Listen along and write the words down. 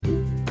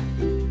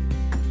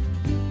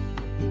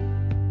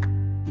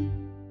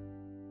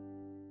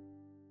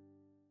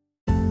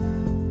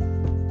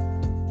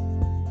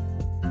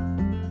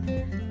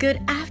Good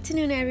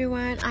afternoon,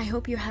 everyone. I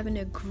hope you're having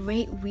a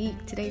great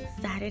week. Today's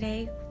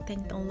Saturday.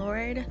 Thank the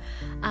Lord.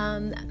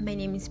 My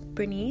name is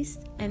Bernice,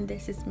 and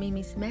this is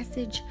Mimi's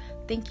message.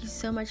 Thank you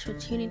so much for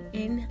tuning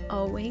in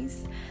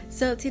always.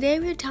 So today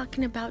we're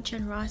talking about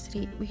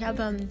generosity. We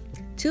have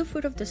two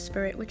fruit of the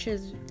Spirit, which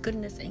is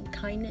goodness and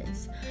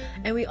kindness.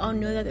 And we all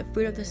know that the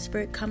fruit of the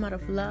Spirit come out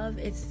of love.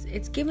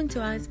 It's given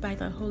to us by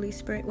the Holy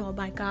Spirit,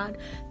 by God,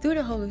 through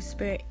the Holy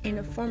Spirit in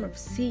the form of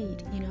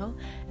seed,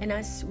 And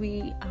as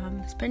we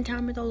spend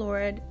time with the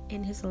Lord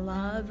in His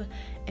love,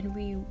 and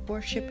we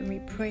worship and we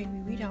pray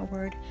and we read our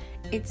word,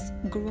 it's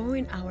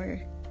growing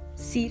our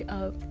seed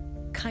of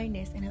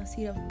kindness and our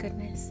seed of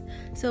goodness.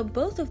 So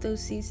both of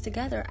those seeds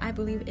together, I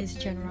believe, is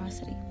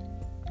generosity.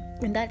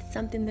 And that's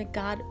something that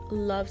God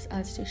loves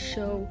us to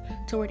show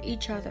toward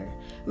each other.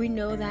 We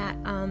know that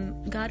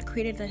God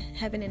created the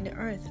heaven and the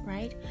earth,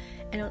 right?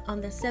 And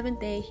on the seventh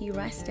day, He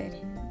rested.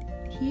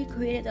 He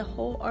created the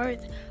whole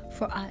earth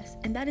for us.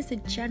 And that is a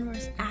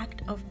generous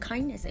act of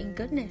kindness and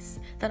goodness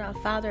that our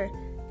Father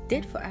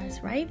did for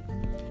us, right?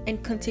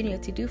 And continue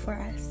to do for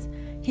us.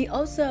 He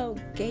also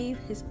gave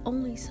His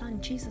only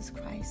Son, Jesus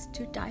Christ,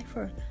 to die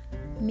for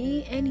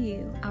me and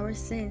you, our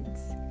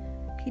sins.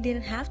 He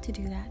didn't have to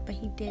do that, but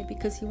He did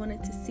because He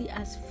wanted to see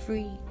us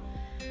free.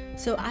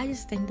 So I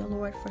just thank the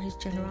Lord for His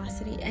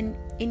generosity. And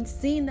in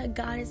seeing that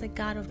God is a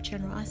God of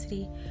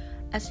generosity,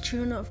 as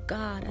children of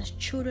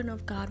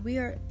God, we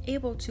are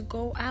able to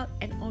go out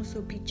and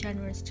also be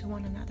generous to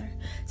one another.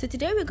 So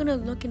today we're going to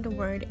look in the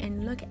Word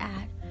and look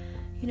at,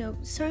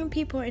 certain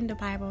people in the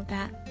Bible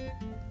that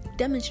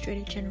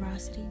demonstrated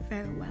generosity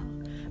very well.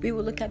 We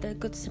will look at the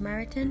Good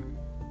Samaritan,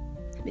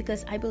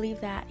 because I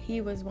believe that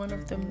he was one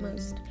of the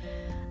most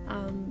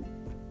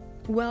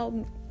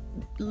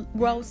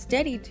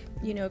well-studied,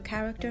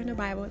 character in the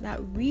Bible that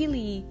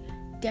really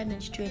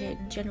demonstrated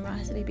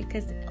generosity,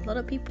 because a lot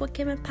of people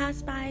came and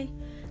passed by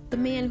the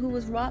man who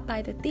was robbed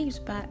by the thieves,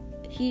 but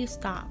he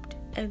stopped,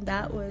 and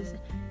that was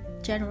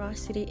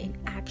generosity in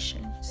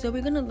action. So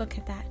we're going to look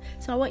at that.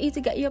 So I want you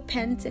to get your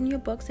pens and your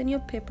books and your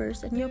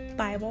papers and your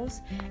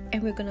Bibles,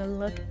 and we're going to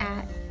look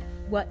at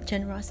what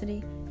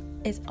generosity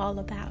is all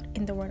about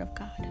in the Word of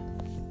God.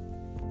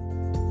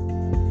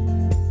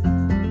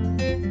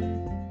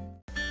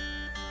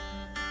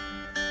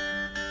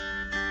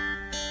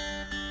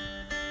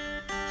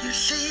 You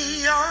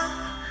see,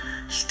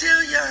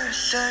 you're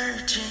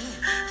searching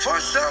for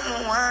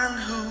someone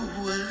who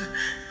would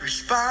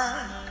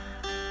respond.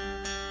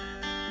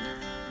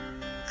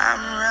 I'm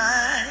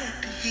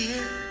right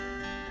here.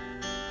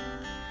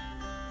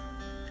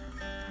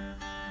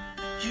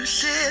 You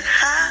sit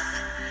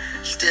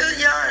high, still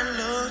you're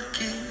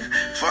looking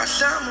for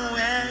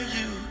somewhere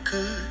you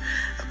could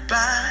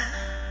abide.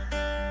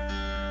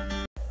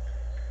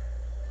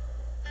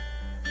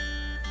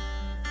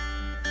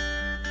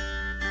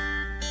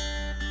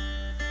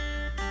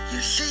 You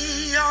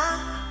see,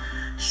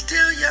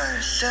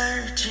 you're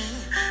searching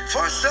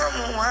for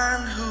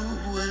someone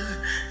who would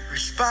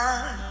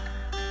respond.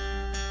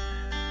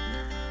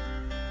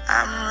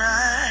 I'm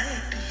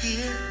right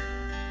here.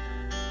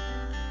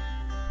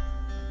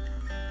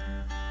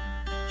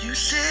 You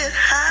sit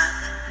high,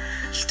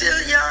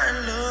 still you're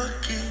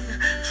looking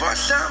for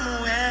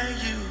somewhere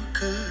you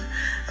could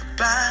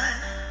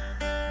abide.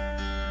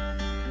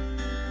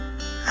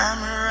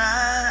 I'm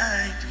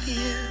right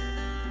here.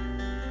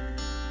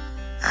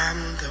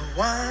 I'm the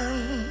one.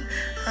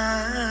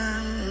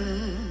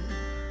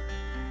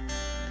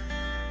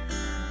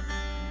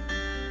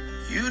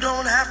 You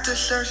don't have to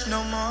search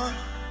no more.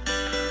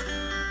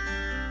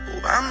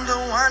 I'm the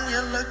one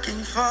you're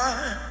looking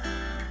for.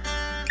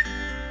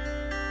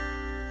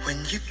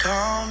 When you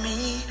call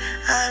me,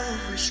 I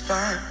will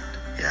respond.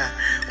 Yeah,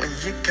 when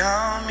you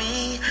call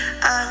me,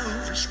 I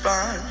will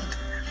respond.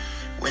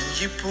 When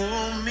you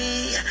pull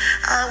me,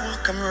 I will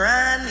come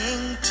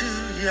running to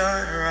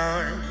your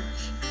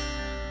arms.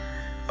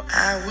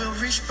 I will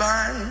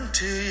respond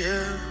to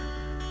you.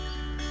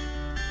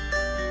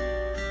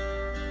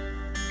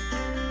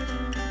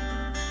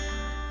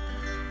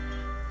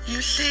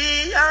 You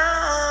see,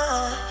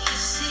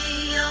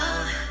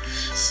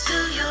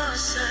 still you're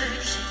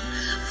searching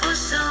for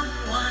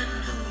someone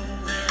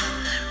who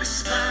will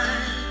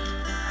respond.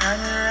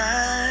 I'm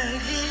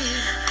right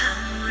here.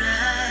 I'm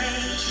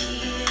right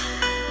here.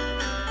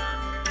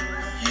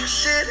 You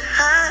sit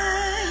high.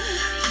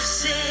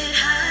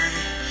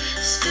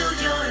 Still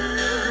you're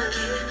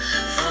looking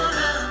for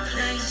a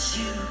place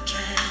you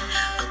can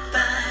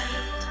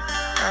abide.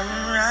 I'm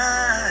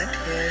right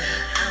here.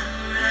 I'm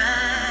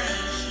right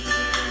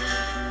here.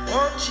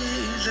 Oh, Jesus.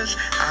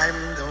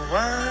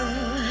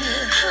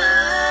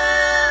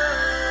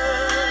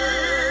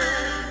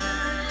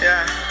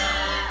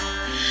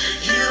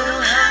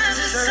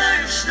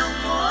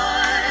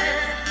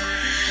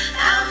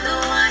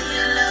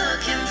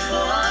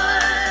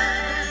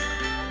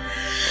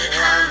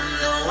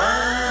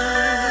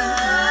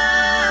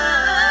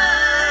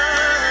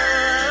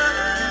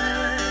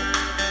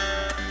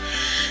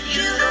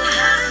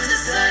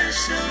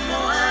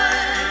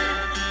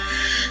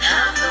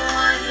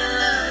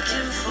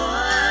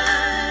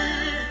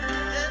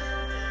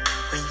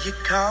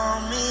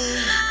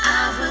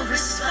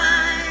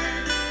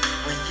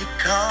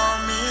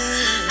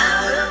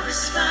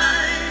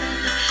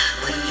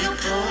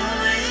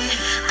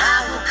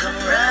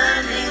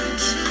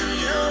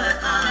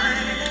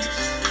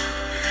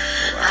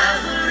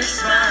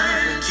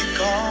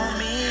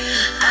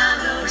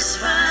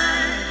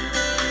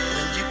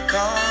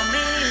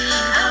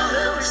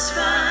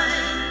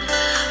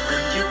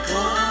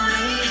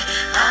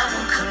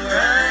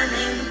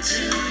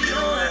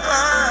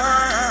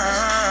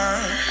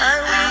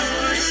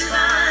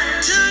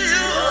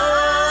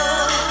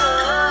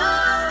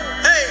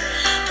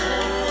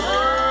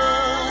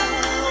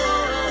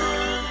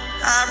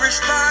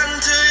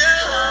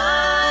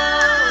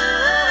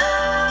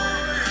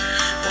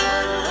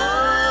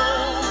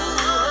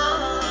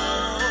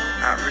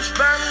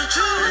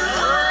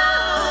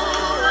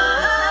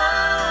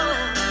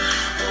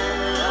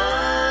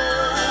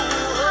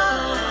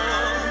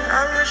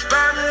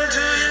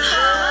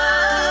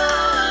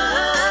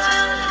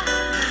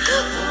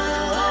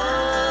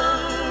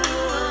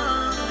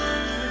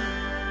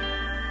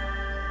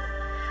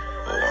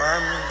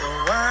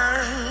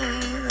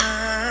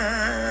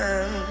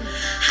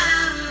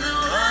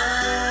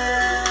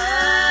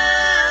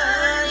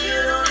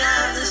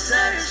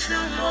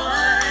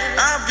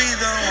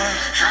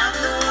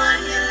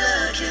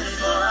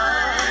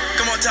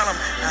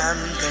 I'm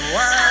the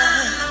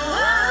one.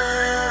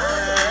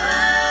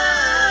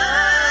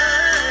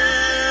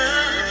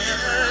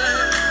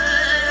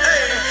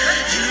 Hey,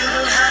 you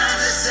don't have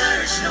to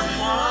search no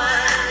more.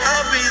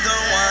 I'll be the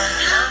one.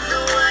 I'm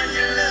the one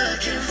you're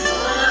looking for.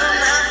 You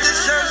don't have to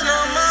search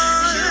no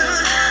more. You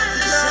don't have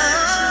to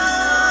search no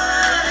more.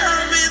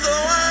 I'll be the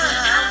one.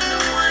 I'm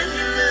the one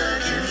you're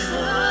looking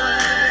for.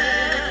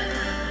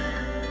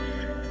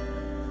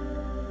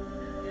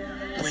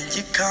 When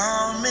you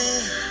call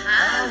me,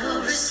 I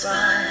will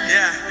respond.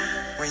 Yeah.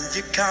 When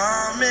you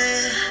call me,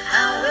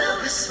 I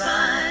will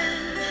respond.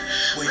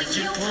 When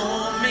you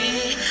pull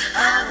me,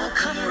 I will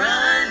come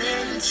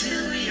running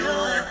to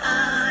your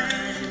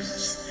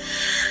arms.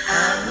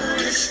 I will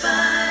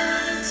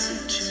respond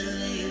to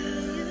you.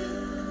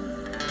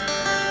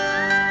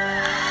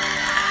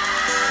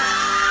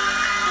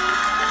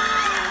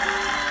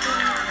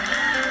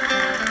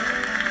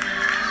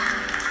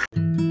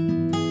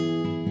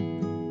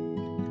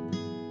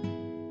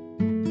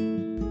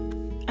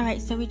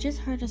 Alright, so we just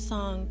heard a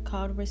song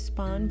called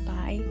Respond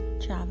by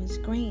Travis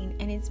Green,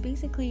 and it's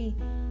basically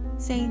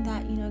saying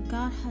that,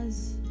 God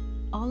has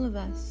all of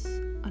us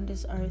on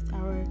this earth,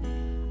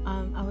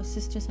 our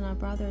sisters and our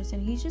brothers,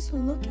 and He's just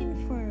looking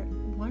for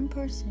one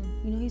person.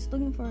 He's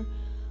looking for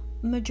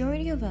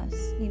majority of us,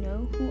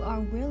 who are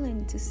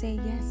willing to say,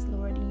 yes,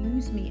 Lord,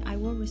 use me. I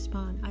will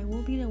respond. I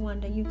will be the one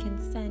that you can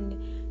send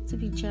to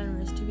be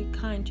generous, to be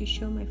kind, to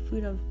show my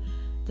fruit of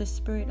the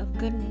spirit of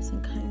goodness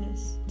and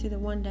kindness to the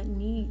one that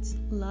needs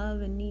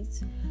love and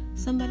needs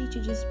somebody to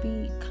just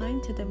be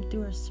kind to them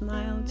through a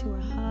smile, to a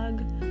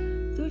hug,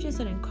 through just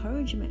an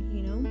encouragement.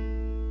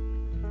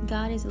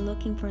 God is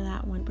looking for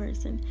that one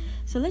person.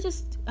 So let's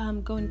just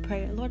go in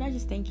prayer. Lord, I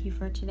just thank you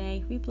for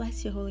today. We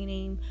bless your holy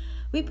name.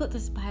 We put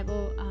this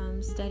Bible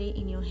study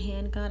in your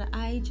hand, God.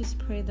 I just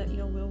pray that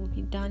your will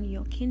be done,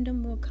 your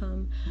kingdom will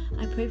come.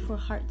 I pray for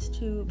hearts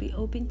to be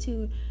open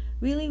to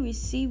really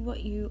receive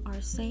what you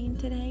are saying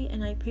today,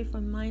 and I pray for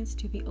minds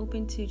to be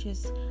open to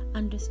just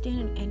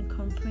understand and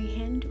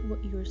comprehend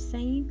what you're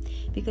saying,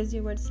 because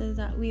your word says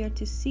that we are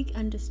to seek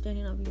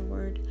understanding of your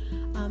word.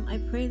 I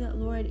pray that,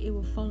 Lord, it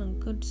will fall on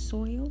good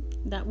soil,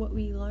 that what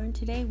we learn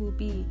today will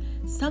be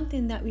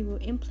something that we will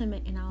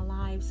implement in our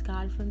lives,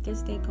 God, from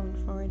this day going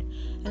forward.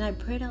 And I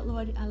pray that,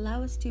 Lord,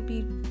 allow us to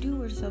be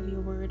doers of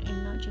your word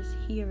and not just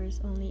hearers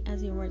only,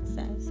 as your word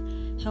says.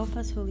 Help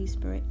us, Holy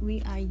Spirit.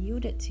 We are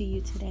yielded to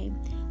you today.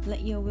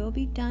 Let your will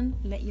be done.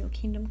 Let your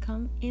kingdom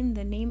come. In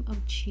the name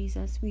of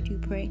Jesus, we do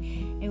pray.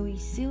 And we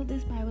seal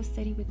this Bible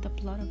study with the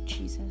blood of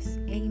Jesus.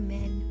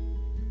 Amen.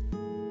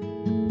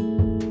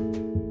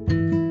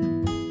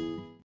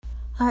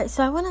 Alright,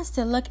 so I want us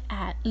to look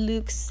at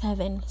Luke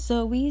 7.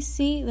 So we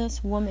see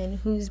this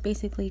woman who's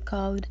basically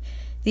called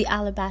the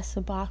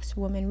alabaster box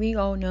woman. We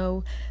all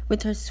know,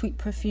 with her sweet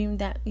perfume,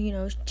 that,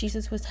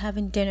 Jesus was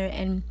having dinner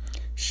and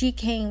she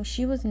came.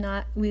 She was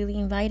not really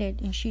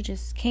invited, and she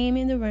just came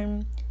in the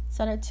room,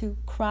 started to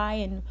cry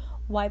and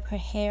wipe her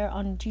hair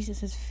on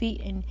Jesus's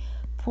feet and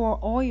pour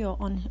oil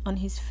on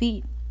his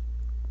feet.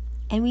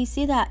 And we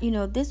see that,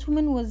 this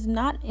woman was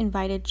not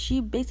invited.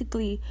 She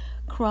basically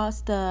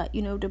crossed the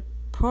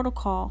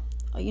protocol,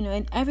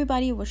 and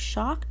everybody was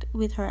shocked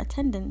with her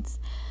attendance.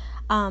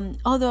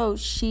 Although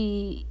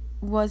she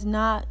was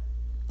not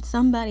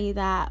somebody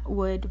that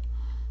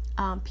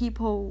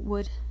people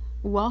would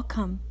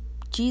welcome,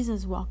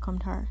 Jesus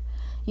welcomed her.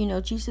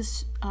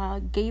 Jesus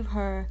gave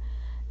her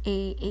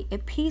a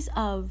piece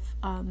of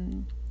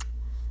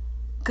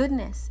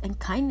goodness and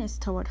kindness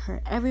toward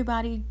her.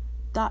 Everybody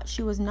thought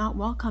she was not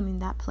welcome in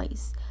that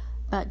place,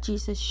 but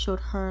Jesus showed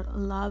her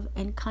love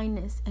and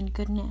kindness and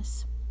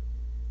goodness.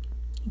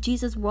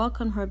 Jesus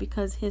welcomed her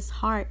because his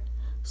heart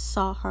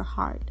saw her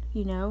heart.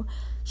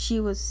 She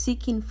was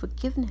seeking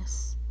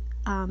forgiveness.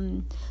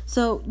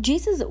 So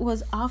Jesus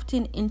was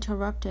often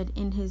interrupted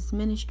in his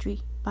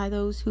ministry by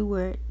those who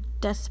were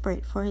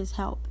desperate for his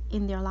help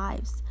in their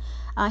lives.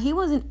 He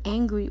wasn't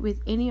angry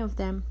with any of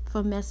them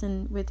for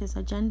messing with his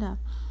agenda,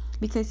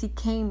 because he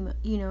came,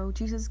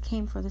 Jesus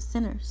came for the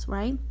sinners,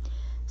 right?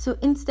 So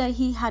instead,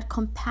 he had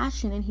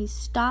compassion and he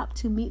stopped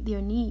to meet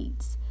their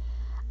needs.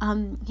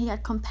 He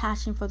had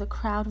compassion for the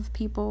crowd of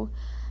people.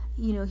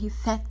 He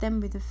fed them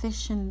with the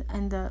fish and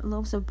the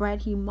loaves of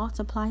bread. He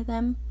multiplied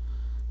them.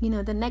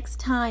 The next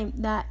time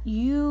that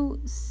you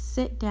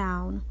sit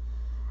down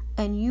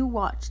and you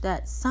watch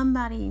that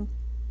somebody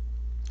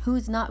who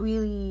is not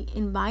really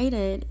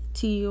invited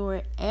to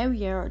your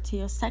area or to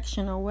your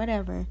section or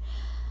whatever,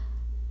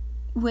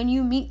 when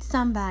you meet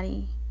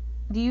somebody,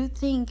 do you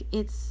think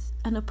it's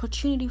an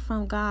opportunity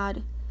from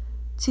God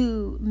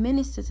to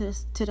minister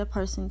to the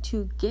person,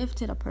 to give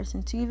to the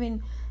person, to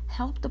even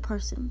help the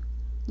person?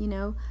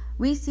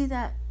 We see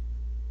that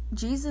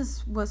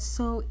Jesus was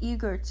so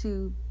eager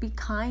to be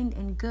kind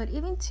and good,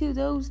 even to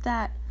those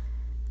that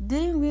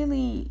didn't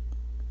really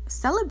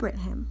celebrate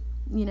him.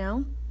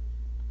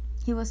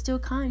 He was still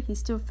kind. He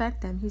still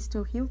fed them. He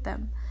still healed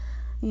them.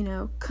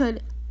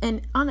 Could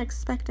an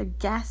unexpected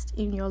guest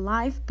in your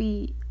life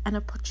be an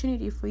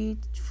opportunity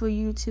for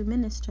you to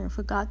minister,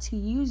 for God to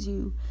use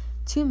you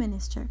to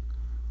minister?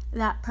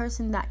 that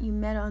person that you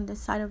met on the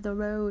side of the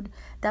road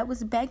that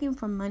was begging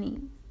for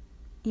money,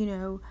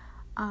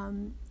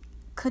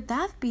 could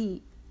that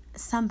be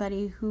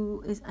somebody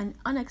who is an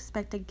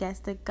unexpected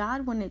guest that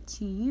God wanted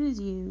to use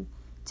you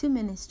to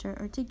minister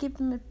or to give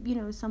them,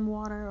 some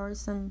water or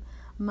some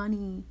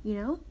money,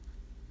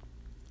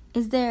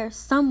 Is there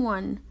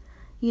someone,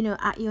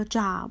 at your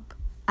job,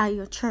 at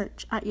your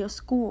church, at your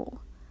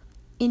school,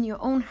 in your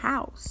own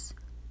house,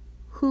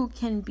 who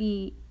can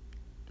be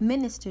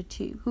ministered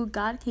to, who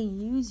God can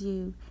use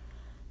you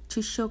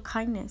to show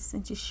kindness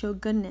and to show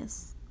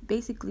goodness,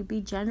 basically be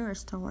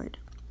generous toward?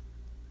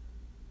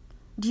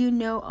 Do you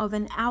know of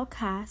an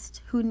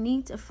outcast who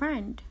needs a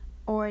friend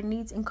or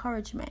needs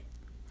encouragement?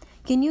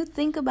 Can you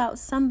think about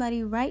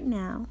somebody right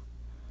now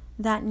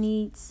that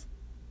needs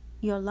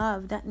your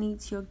love, that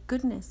needs your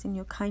goodness and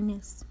your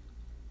kindness?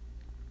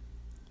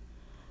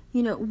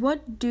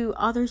 What do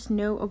others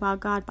know about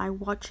God by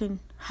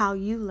watching how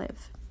you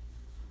live?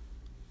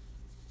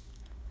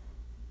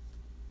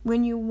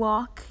 When you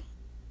walk,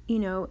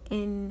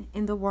 in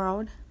the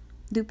world,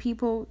 do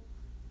people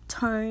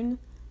turn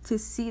to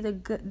see the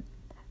good,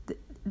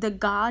 the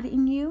God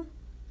in you?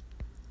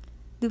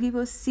 Do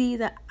people see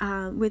that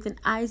with an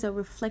eyes of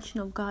reflection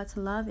of God's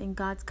love and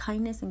God's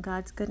kindness and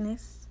God's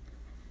goodness?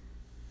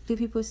 Do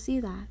people see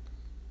that?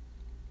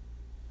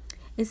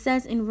 It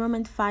says in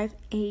Romans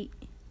 5:8,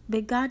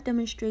 but God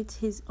demonstrates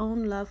his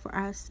own love for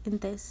us in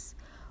this: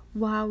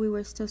 while we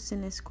were still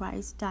sinners,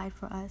 Christ died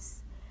for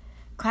us.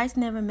 Christ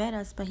never met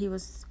us, but he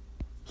was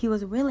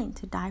willing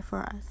to die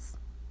for us.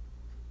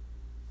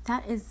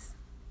 That is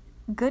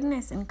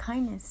goodness and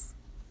kindness.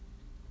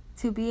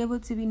 To be able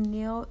to be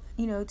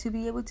to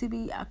be able to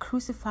be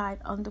crucified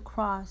on the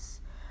cross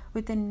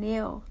with a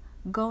nail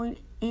going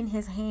in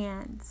his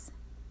hands,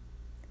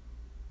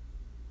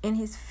 in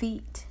his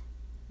feet,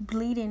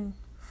 bleeding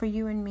for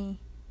you and me.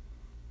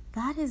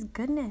 That is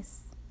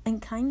goodness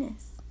and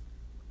kindness.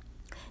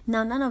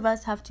 Now, none of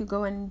us have to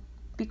go and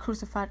be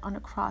crucified on a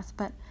cross,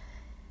 but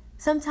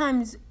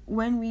sometimes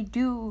when we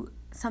do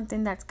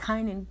something that's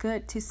kind and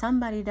good to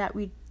somebody that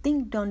we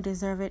think don't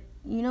deserve it,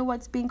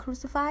 what's being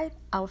crucified?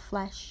 Our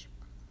flesh.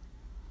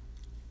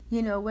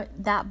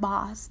 What that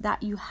boss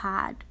that you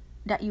had,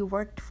 that you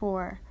worked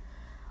for,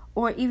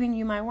 or even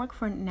you might work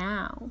for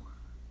now,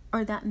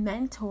 or that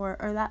mentor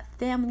or that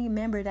family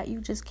member that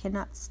you just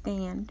cannot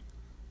stand.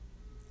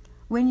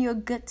 When you're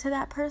good to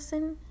that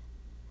person,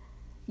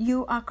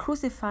 you are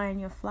crucifying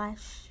your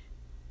flesh.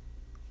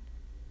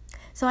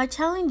 So I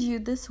challenge you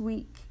this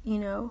week,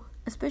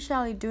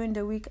 especially during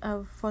the week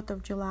of 4th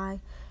of July,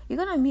 you're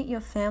going to meet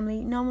your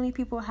family. Normally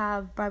people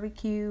have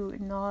barbecue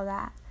and all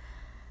that.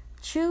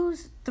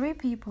 Choose 3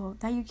 people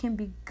that you can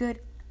be good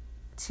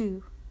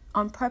to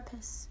on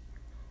purpose.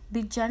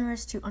 Be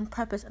generous to on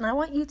purpose. And I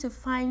want you to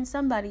find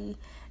somebody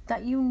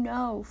that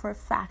for a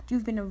fact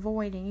you've been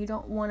avoiding. You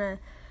don't want to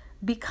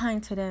be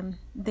kind to them.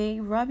 They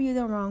rub you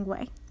the wrong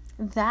way.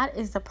 That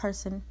is the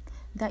person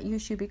that you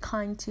should be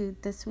kind to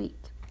this week.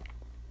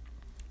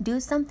 Do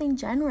something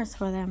generous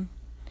for them.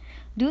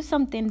 Do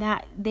something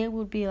that they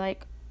would be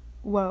like,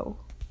 whoa,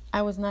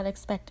 I was not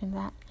expecting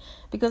that.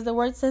 Because the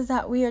word says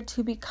that we are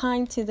to be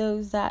kind to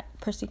those that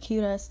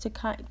persecute us, to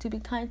be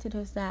kind to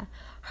those that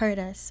hurt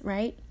us,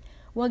 right?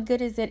 What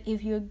good is it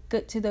if you're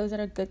good to those that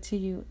are good to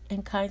you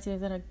and kind to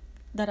those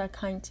that are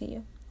kind to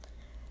you?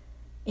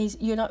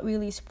 You're not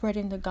really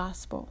spreading the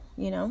gospel,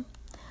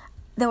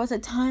 There was a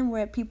time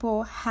where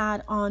people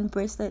had on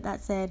bracelet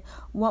that said,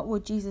 what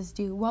would Jesus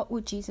do? What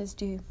would Jesus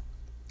do?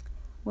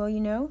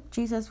 Well,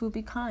 Jesus will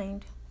be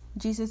kind.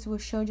 Jesus will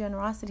show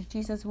generosity.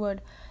 Jesus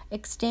would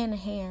extend a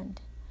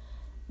hand.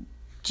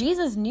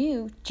 Jesus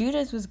knew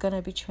Judas was going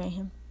to betray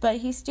him, but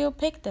he still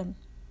picked him.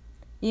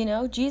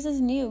 Jesus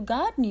knew,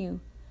 God knew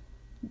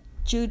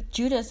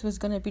Judas was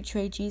going to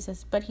betray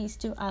Jesus, but he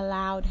still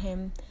allowed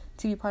him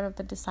to be part of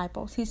the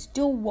disciples. He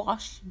still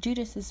washed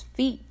Judas's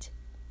feet.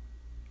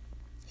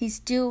 He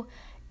still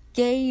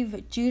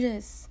gave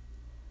Judas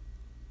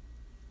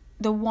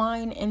the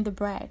wine and the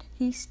bread.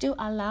 He still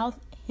allowed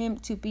him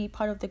to be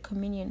part of the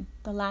communion,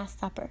 the Last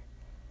Supper.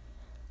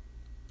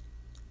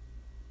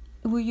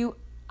 Will you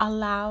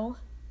allow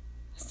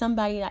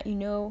somebody that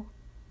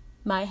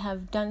might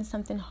have done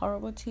something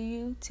horrible to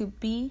you to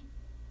be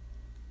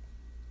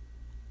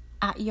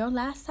at your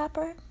Last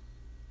Supper?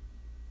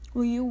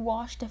 Will you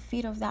wash the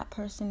feet of that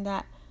person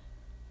that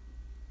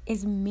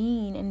is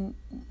mean and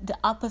the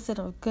opposite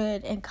of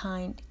good and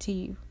kind to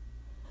you?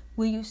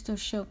 Will you still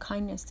show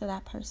kindness to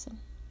that person?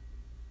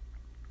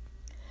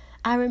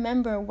 I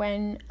remember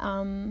when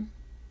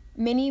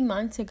many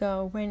months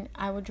ago, when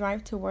I would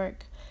drive to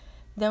work,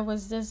 there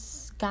was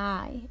this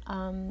guy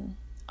on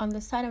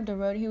the side of the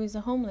road. He was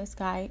a homeless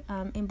guy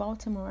in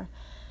Baltimore,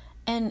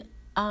 and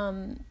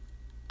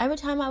every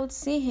time I would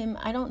see him,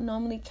 I don't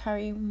normally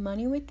carry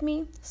money with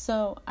me,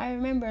 so I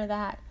remember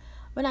that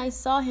when I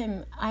saw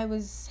him, I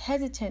was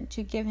hesitant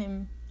to give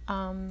him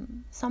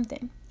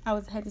something. I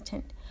was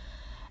hesitant.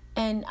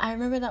 And I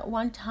remember that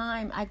one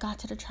time I got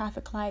to the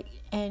traffic light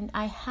and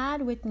I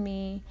had with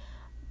me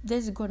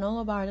this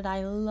granola bar that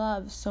I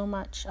love so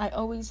much. I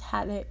always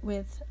had it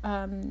with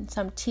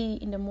some tea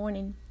in the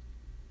morning.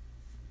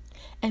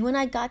 And when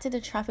I got to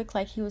the traffic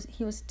light, he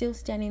was still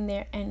standing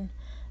there, and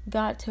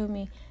God told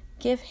me,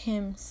 give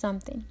him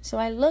something. So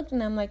I looked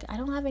and I'm like, I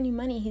don't have any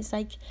money. He's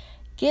like,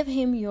 give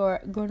him your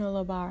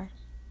granola bar.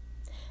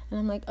 And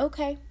I'm like,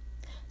 okay.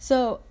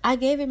 So I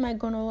gave him my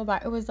granola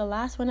bar. It was the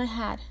last one I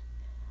had.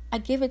 I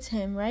gave it to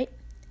him, right?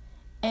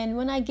 And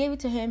when I gave it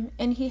to him,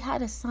 and he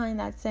had a sign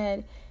that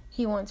said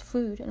he wants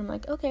food. And I'm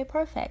like, okay,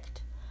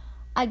 perfect.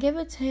 I gave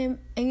it to him,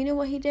 and you know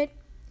what he did?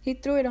 He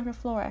threw it on the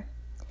floor.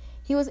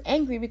 He was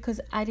angry because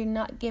I did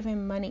not give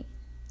him money,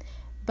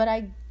 but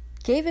I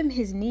gave him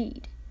his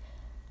need.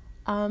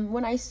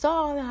 When I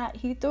saw that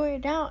he threw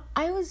it down,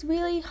 I was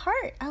really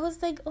hurt. I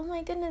was like, oh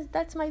my goodness,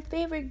 that's my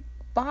favorite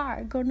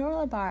bar,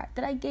 granola bar,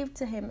 that I gave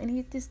to him, and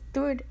he just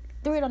threw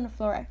it on the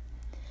floor.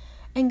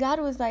 And God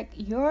was like,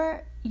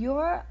 your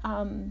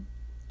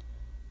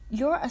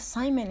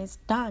assignment is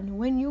done.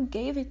 When you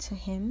gave it to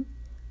him,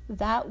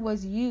 that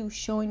was you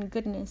showing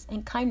goodness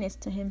and kindness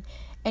to him,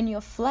 and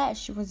your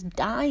flesh was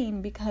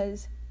dying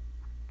because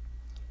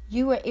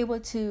you were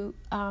able to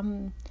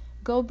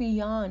go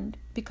beyond,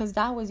 because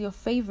that was your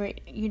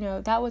favorite,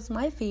 that was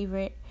my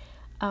favorite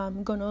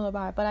granola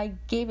bar, but I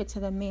gave it to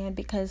the man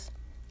because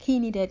he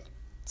needed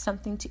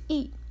something to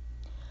eat.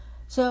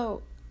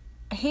 So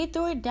he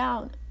threw it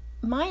down.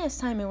 My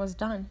assignment was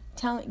done.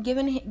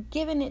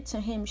 Giving it to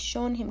him,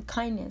 showing him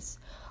kindness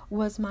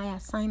was my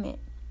assignment.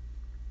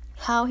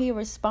 How he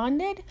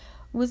responded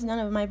was none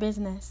of my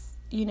business,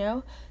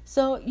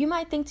 So you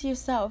might think to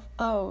yourself,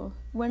 oh,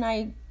 when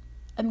I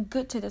am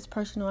good to this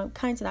person, or I'm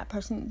kind to that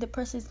person, the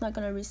person is not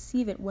going to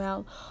receive it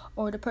well,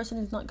 or the person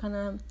is not going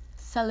to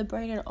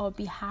celebrate it or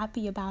be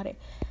happy about it.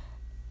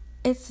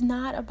 It's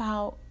not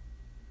about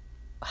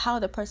how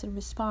the person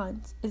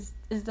responds. Is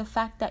the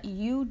fact that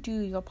you do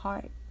your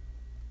part.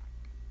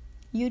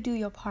 You do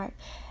your part.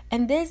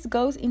 And this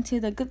goes into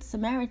the Good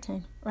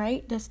Samaritan,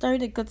 right? The story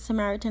of the Good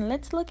Samaritan.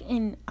 Let's look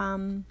in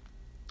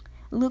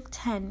Luke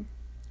 10.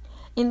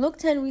 In Luke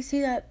 10, we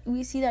see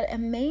that a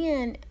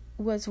man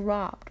was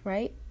robbed,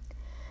 right?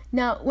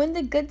 Now, when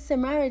the Good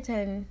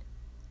Samaritan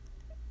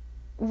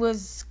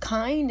was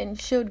kind and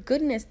showed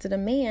goodness to the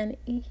man,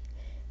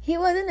 he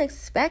wasn't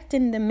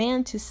expecting the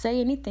man to say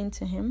anything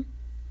to him.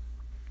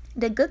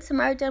 The Good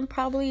Samaritan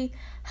probably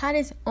had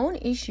his own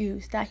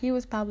issues that he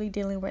was probably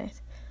dealing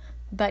with.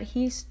 But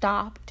he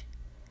stopped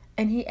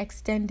and he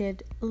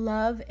extended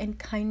love and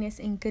kindness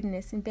and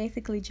goodness and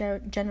basically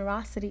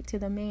generosity to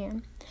the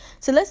man.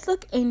 So let's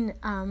look in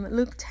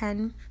Luke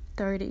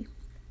 10:30.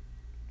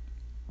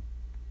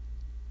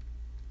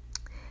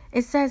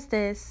 It says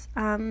this.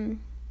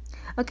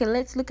 Okay,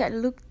 let's look at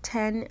Luke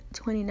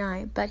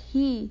 10:29. But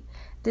he,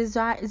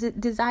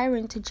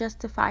 desiring to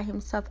justify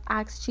himself,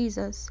 asked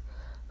Jesus,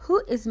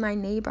 "Who is my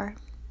neighbor?"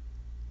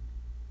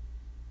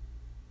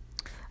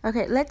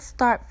 Okay, let's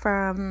start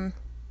from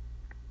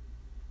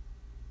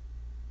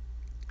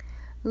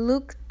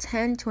Luke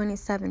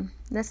 10:27.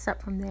 Let's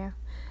start from there.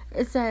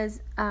 It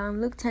says,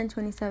 Luke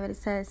 10:27, it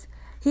says,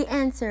 he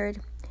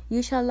answered,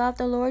 "You shall love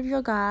the Lord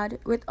your God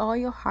with all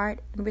your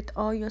heart, and with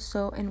all your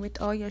soul, and with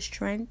all your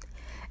strength,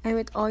 and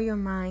with all your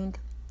mind.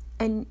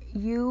 And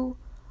you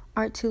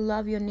are to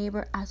love your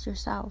neighbor as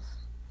yourself."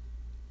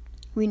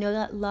 We know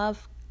that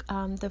love,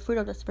 the fruit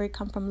of the Spirit,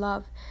 come from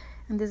love.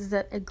 And this is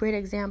a great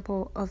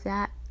example of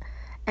that.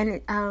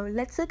 And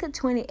let's look at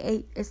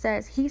 28. It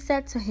says, he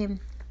said to him,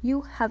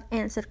 "You have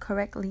answered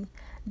correctly.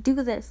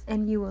 Do this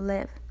and you will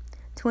live."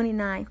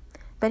 29.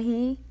 But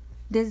he,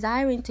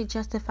 desiring to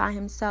justify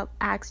himself,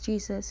 asked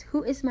Jesus,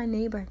 "Who is my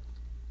neighbor?"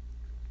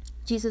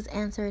 Jesus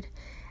answered,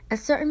 "A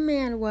certain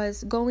man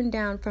was going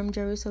down from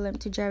Jerusalem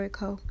to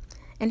Jericho,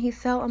 and he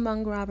fell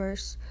among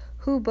robbers,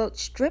 who both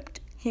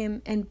stripped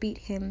him and beat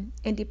him,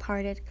 and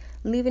departed,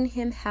 leaving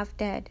him half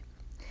dead.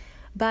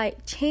 By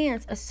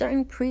chance a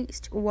certain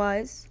priest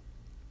was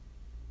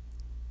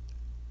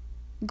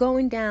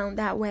going down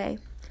that way.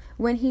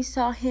 When he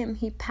saw him,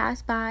 he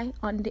passed by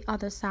on the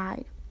other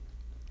side."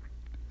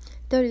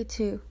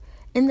 32.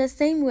 In the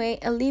same way,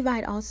 a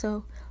Levite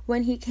also,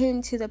 when he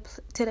came to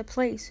the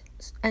place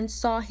and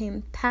saw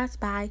him, passed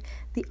by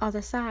the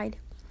other side.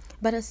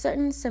 But a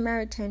certain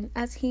Samaritan,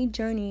 as he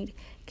journeyed,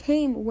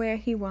 came where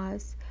he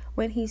was.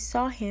 When he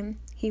saw him,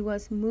 he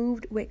was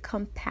moved with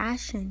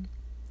compassion,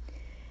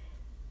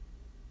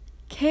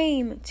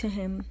 came to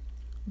him,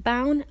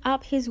 bound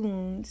up his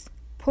wounds,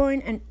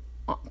 pouring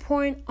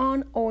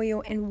on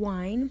oil and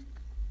wine.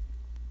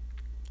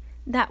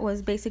 That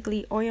was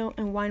basically, oil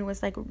and wine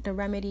was like the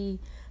remedy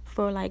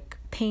for like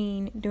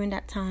pain during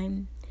that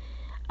time.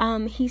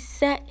 He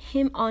set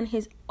him on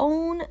his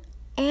own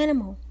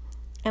animal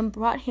and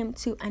brought him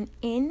to an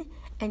inn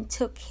and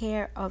took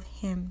care of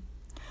him.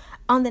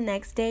 On the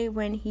next day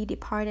when he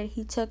departed,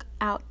 he took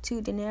out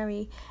 2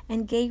 denarii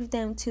and gave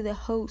them to the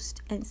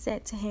host and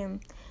said to him,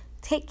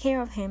 "Take care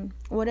of him.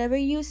 Whatever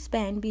you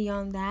spend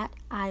beyond that,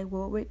 I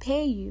will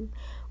repay you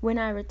when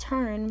I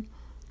return.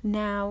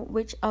 Now,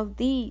 which of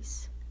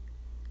these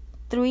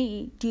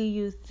 3 do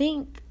you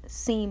think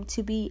seemed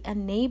to be a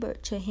neighbor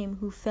to him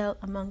who fell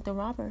among the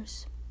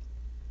robbers.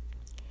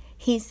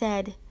 He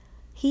said,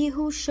 "He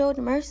who showed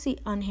mercy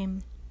on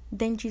him."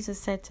 Then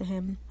Jesus said to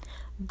him,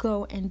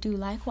 "Go and do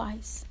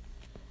likewise."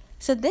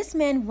 So this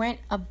man went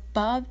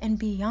above and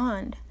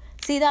beyond.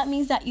 See, that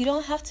means that you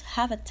don't have to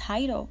have a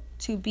title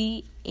to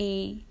be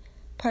a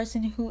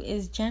person who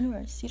is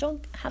generous. You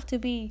don't have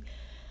to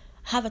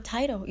have a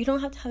title. You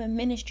don't have to have a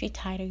ministry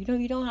title.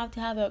 You don't have to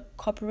have a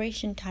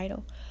corporation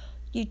title.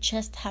 You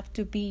just have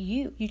to be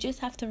you. You just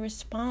have to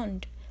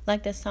respond,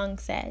 like the song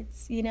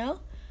says,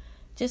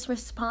 Just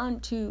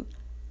respond to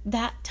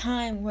that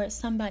time where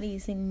somebody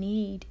is in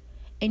need,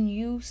 and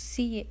you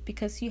see it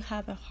because you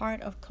have a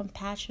heart of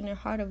compassion, a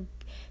heart of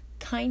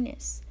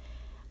kindness,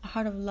 a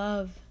heart of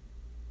love,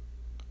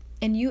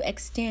 and you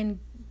extend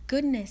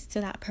goodness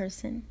to that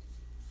person.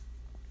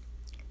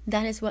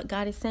 That is what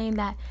God is saying,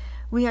 that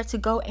we are to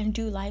go and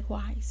do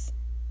likewise.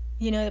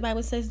 The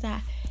Bible says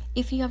that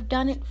if you have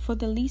done it for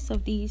the least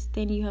of these,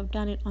 then you have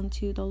done it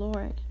unto the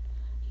Lord.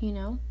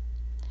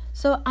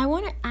 So I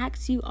want to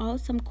ask you all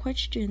some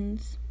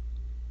questions.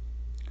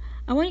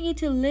 I want you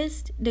to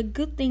list the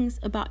good things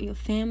about your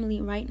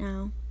family right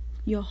now.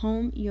 Your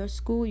home, your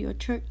school, your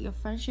church, your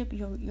friendship,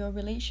 your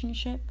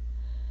relationship.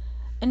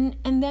 And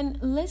then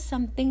list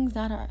some things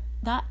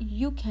that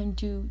you can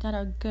do that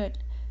are good.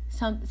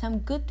 Some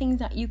good things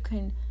that you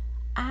can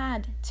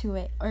add to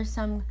it, or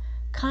some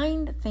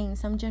kind things,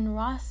 some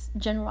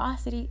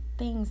generosity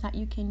things that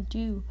you can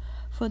do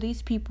for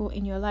these people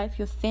in your life,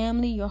 your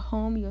family, your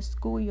home, your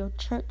school, your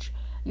church,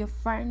 your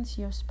friends,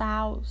 your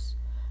spouse,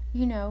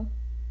 your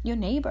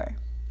neighbor,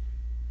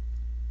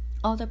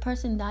 or the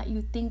person that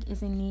you think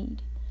is in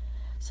need.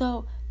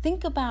 So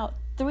think about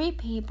 3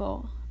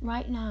 people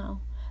right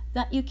now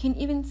that you can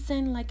even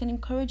send like an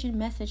encouraging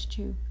message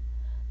to.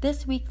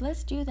 This week,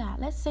 let's do that.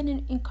 Let's send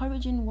an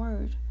encouraging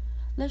word.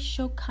 Let's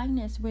show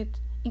kindness with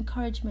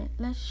encouragement.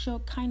 Let's show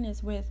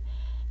kindness with,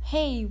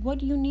 hey, what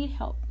do you need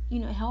help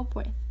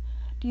with?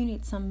 Do you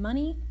need some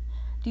money?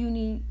 Do you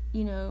need,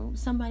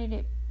 somebody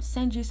to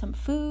send you some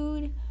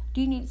food?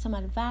 Do you need some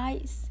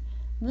advice?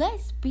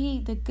 Let's be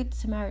the Good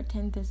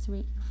Samaritan this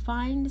week.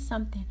 Find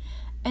something.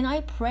 And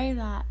I pray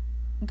that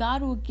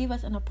God will give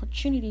us an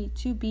opportunity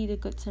to be the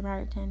Good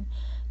Samaritan.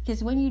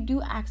 Because when you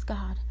do ask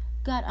God,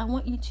 I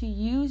want you to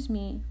use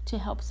me to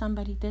help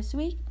somebody this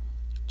week,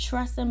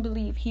 trust and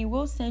believe He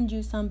will send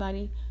you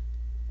somebody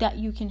that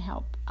you can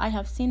help. I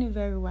have seen it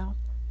very well.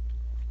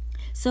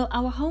 So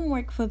our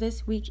homework for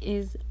this week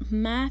is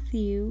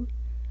Matthew.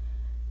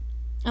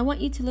 I want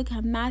you to look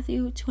at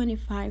Matthew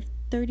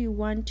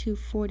 25:31 to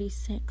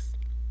 46.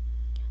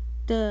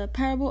 The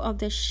parable of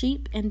the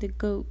sheep and the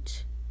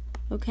goat.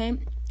 Okay?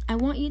 I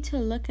want you to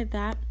look at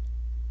that,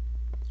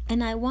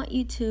 and I want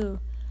you to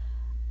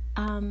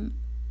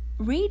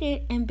read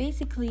it and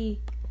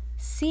basically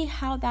see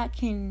how that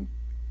can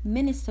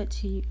minister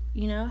to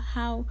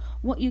you,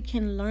 what you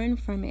can learn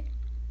from it.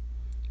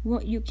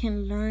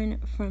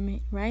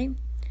 Right?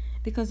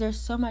 Because there's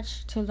so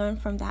much to learn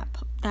from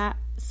that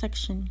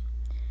section.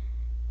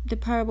 The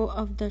parable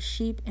of the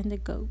sheep and the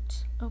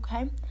goat.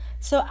 Okay?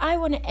 So I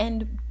want to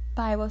end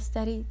Bible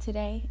study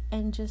today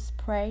and just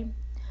pray.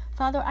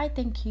 Father, I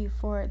thank you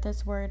for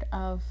this word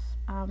of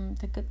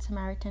the Good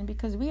Samaritan,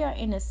 because we are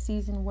in a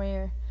season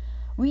where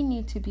we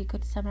need to be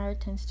Good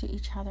Samaritans to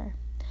each other.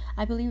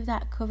 I believe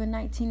that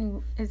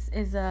COVID-19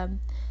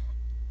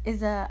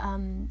 is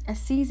a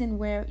season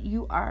where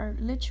you are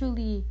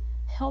literally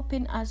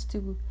helping us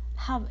to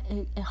have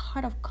a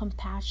heart of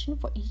compassion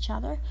for each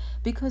other,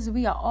 because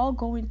we are all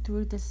going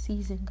through this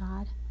season,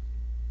 God.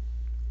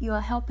 You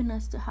are helping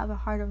us to have a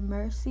heart of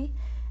mercy,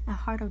 a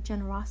heart of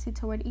generosity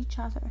toward each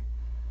other.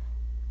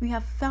 We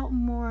have felt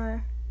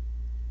more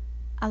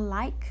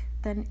alike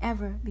than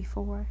ever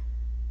before.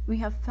 We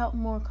have felt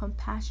more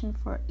compassion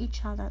for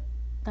each other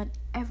than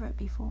ever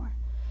before,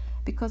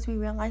 because we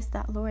realize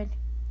that, Lord,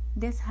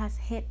 this has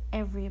hit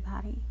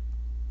everybody.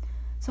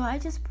 So I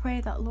just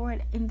pray that,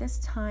 Lord, in this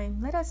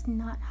time, let us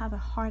not have a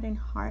hardened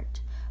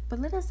heart, but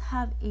let us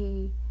have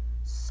a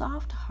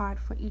soft heart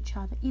for each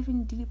other,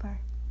 even deeper.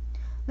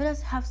 Let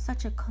us have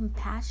such a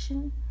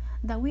compassion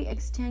that we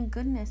extend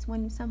goodness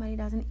when somebody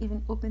doesn't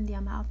even open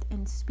their mouth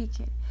and speak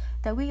it,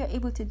 that we are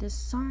able to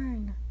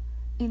discern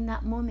in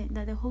that moment,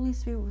 that the Holy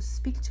Spirit will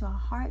speak to our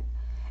heart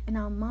and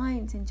our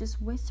minds and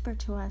just whisper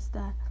to us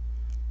that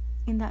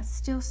in that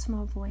still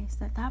small voice,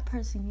 that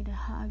person need a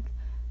hug,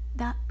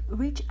 that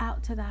reach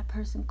out to that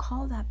person,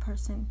 call that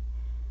person,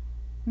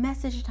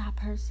 message that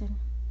person,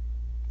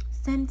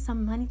 send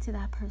some money to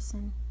that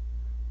person.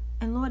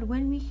 And Lord,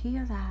 when we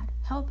hear that,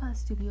 help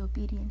us to be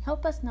obedient.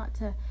 Help us not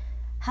to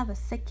have a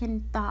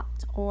second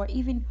thought or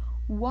even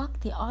walk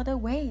the other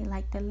way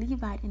like the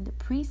Levite and the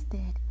priest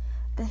did.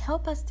 To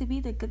help us to be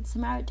the Good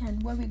Samaritan,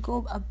 where we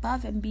go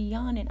above and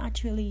beyond and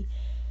actually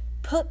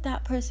put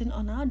that person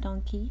on our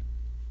donkey,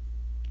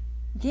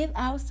 give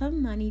out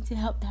some money to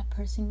help that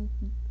person,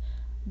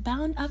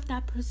 bound up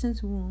that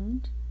person's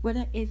wound,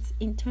 whether it's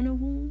internal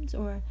wounds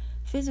or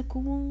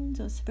physical wounds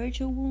or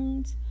spiritual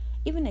wounds,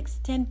 even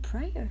extend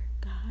prayer,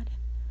 God.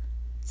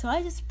 So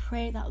I just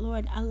pray that,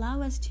 Lord,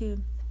 allow us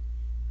to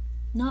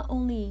not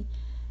only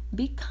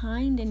be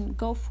kind and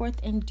go forth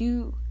and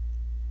do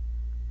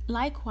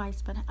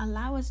likewise, but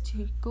allow us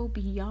to go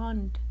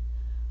beyond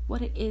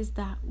what it is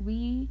that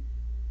we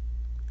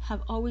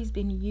have always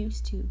been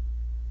used to.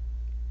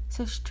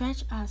 So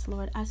stretch us,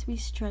 Lord, as we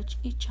stretch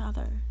each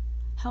other.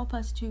 Help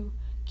us to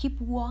keep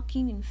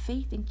walking in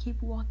faith and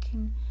keep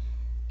walking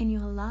in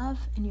your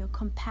love and your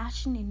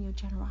compassion and your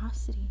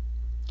generosity.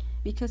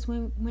 Because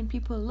when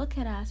people look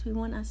at us, we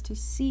want us to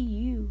see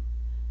you.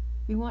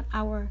 We want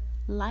our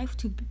life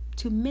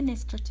to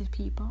minister to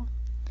people.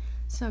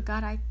 So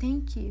God, I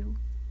thank you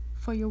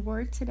for your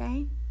word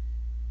today.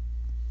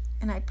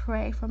 And I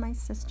pray for my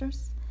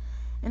sisters.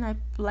 And I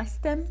bless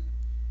them.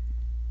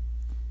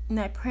 And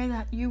I pray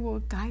that you will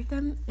guide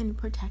them and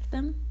protect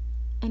them.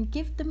 And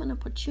give them an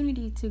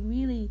opportunity to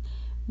really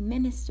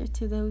minister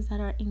to those that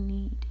are in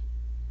need.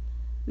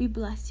 We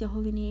bless your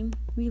holy name.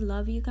 We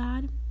love you,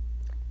 God.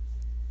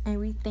 And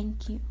we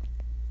thank you.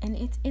 And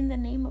it's in the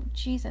name of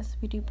Jesus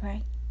we do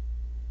pray.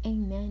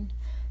 Amen.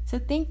 So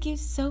thank you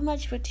so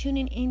much for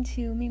tuning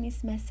into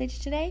Mimi's message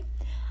today.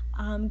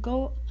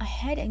 Go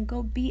ahead and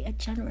go be a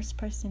generous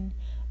person.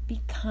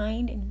 Be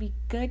kind and be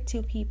good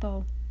to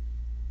people.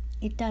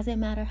 It doesn't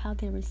matter how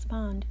they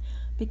respond,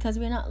 because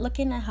we're not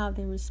looking at how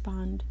they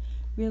respond.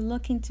 We're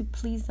looking to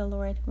please the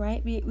Lord,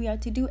 right? We are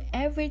to do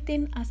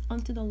everything as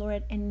unto the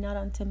Lord and not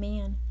unto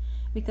man.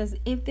 Because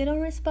if they don't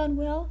respond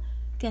well,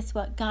 guess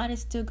what? God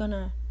is still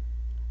gonna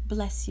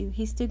bless you.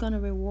 He's still gonna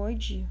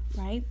reward you,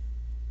 right?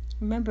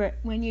 Remember,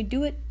 when you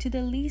do it to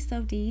the least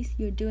of these,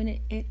 you're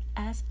doing it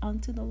as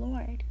unto the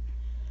Lord.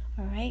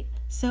 All right?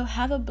 So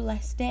have a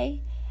blessed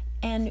day.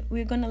 And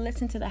we're going to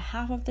listen to the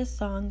half of the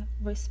song,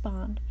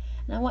 Respond.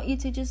 And I want you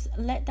to just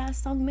let that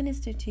song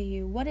minister to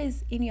you. What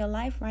is in your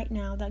life right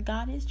now that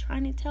God is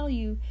trying to tell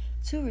you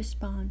to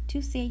respond,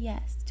 to say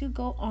yes, to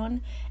go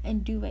on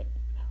and do it?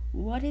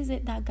 What is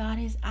it that God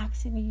is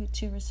asking you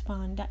to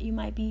respond, that you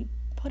might be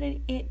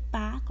putting it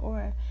back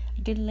or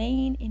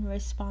delaying in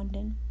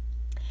responding?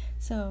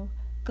 So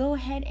go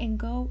ahead and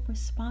go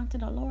respond to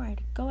the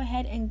Lord. Go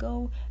ahead and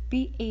go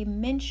be a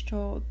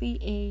minstrel,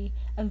 be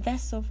a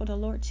vessel for the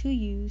Lord to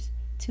use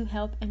to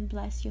help and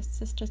bless your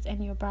sisters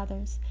and your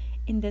brothers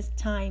in this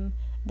time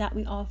that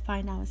we all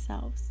find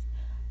ourselves.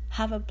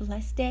 Have a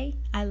blessed day.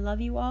 I love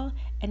you all,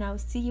 and I'll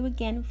see you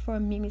again for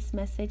Mimi's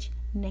message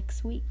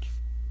next week.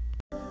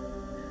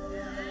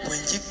 When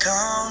you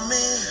call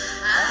me,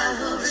 I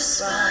will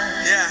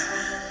respond. yeah.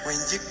 When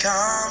you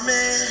call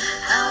me,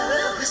 I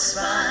will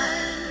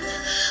respond.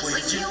 When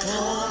you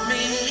pull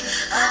me,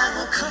 I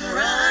will come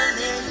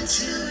running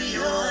to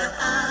your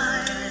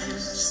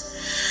arms.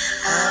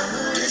 I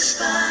will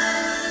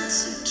respond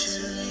to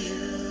you.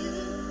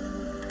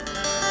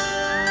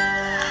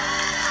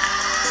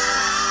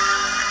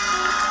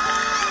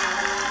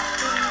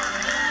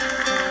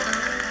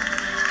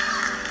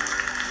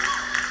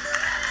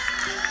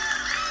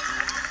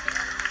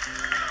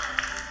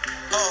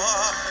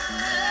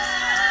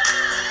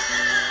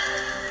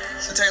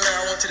 So Taylor,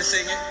 I want you to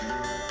sing it.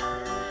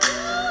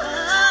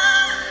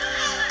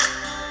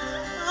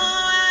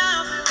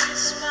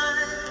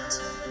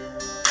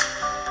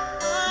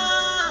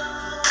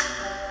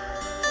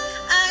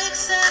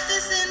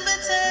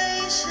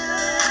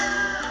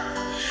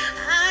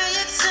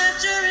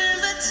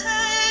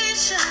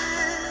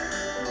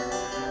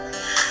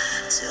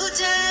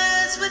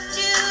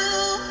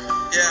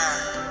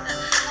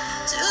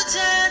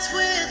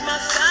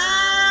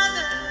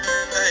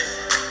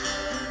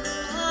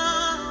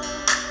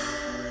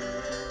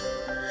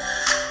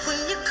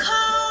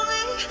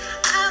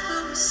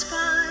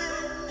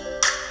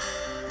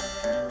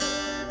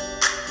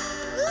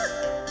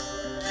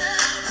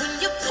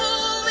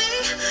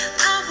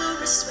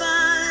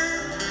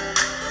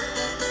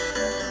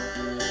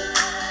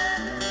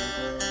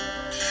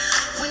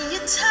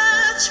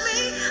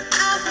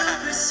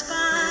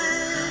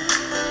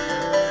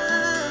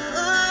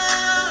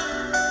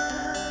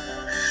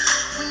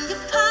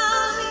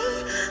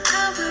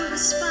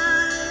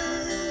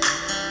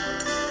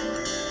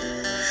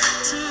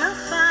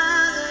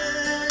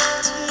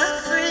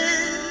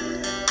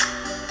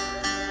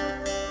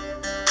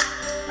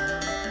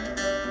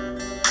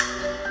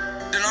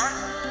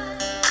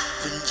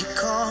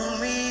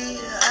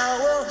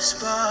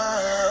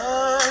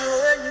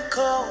 When you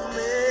call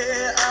me,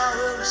 I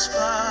will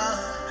respond.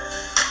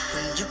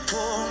 When you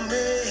pull me,